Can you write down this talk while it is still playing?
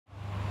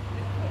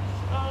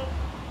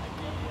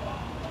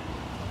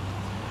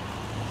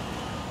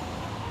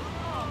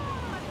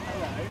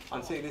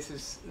I'm saying this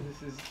is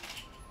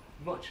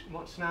much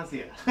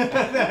snazzier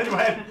than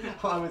when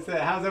I was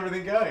there. How's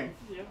everything going?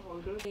 Yeah, all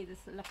good.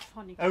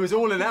 Oh, it was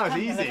all now. It's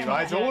easy,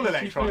 right? It's all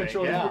electronic.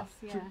 Yeah.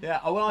 Yeah.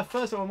 Oh,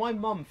 when my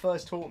mum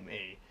first taught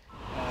me.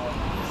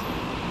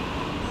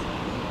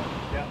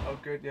 Yeah. Oh,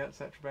 good. Yeah.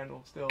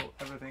 Tetrabental.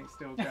 Everything's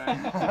still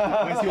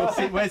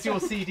going. Where's your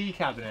CD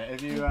cabinet?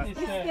 Have you?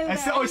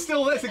 It's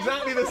still. That's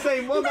exactly the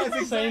same one. That's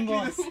exactly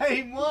the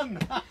same one.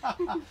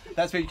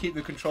 That's where you keep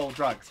the controlled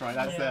drugs, right?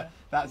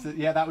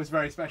 That was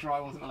very special. I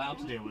wasn't allowed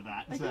to deal with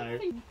that. So.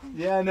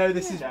 Yeah. No,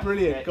 this is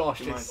brilliant.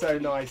 Gosh, it's so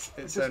nice.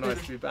 It's so nice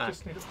to be back.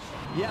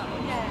 Yeah.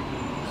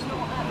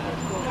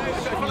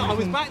 I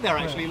was back there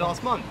actually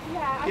last month.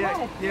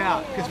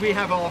 Yeah, because we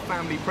have our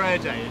family prayer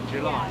day in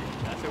July.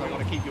 So we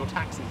want to keep your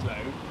taxes low.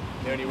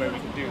 The only way we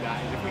can do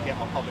that is if we get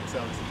our public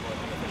services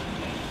working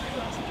efficiently.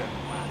 That's the general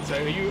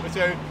plan.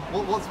 So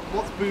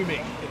what's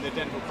booming in the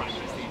dental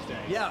practice these days?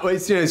 Yeah, well,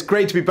 it's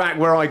great to be back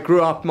where I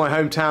grew up, my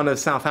hometown of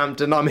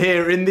Southampton. I'm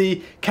here in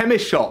the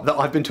chemist shop that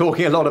I've been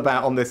talking a lot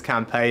about on this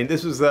campaign.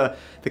 This was the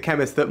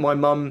chemist that my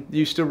mum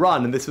used to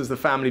run, and this was the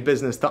family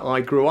business that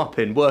I grew up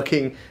in,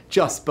 working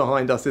just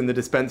behind us in the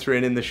dispensary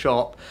and in the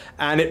shop.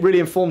 And it really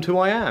informed who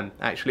I am,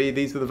 actually.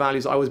 These were the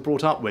values I was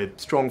brought up with: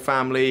 strong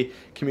family,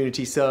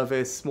 community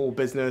service, small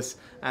business,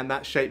 and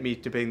that shaped me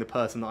to being the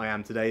person that I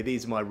am today.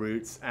 These are my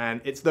roots,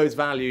 and it's those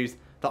values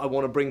that I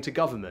want to bring to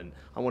government.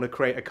 I want to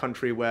create a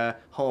country where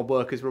hard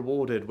work is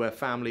rewarded, where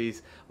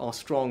families are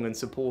strong and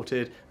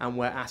supported, and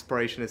where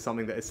aspiration is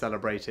something that is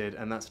celebrated,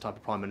 and that's the type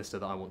of Prime Minister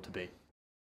that I want to be.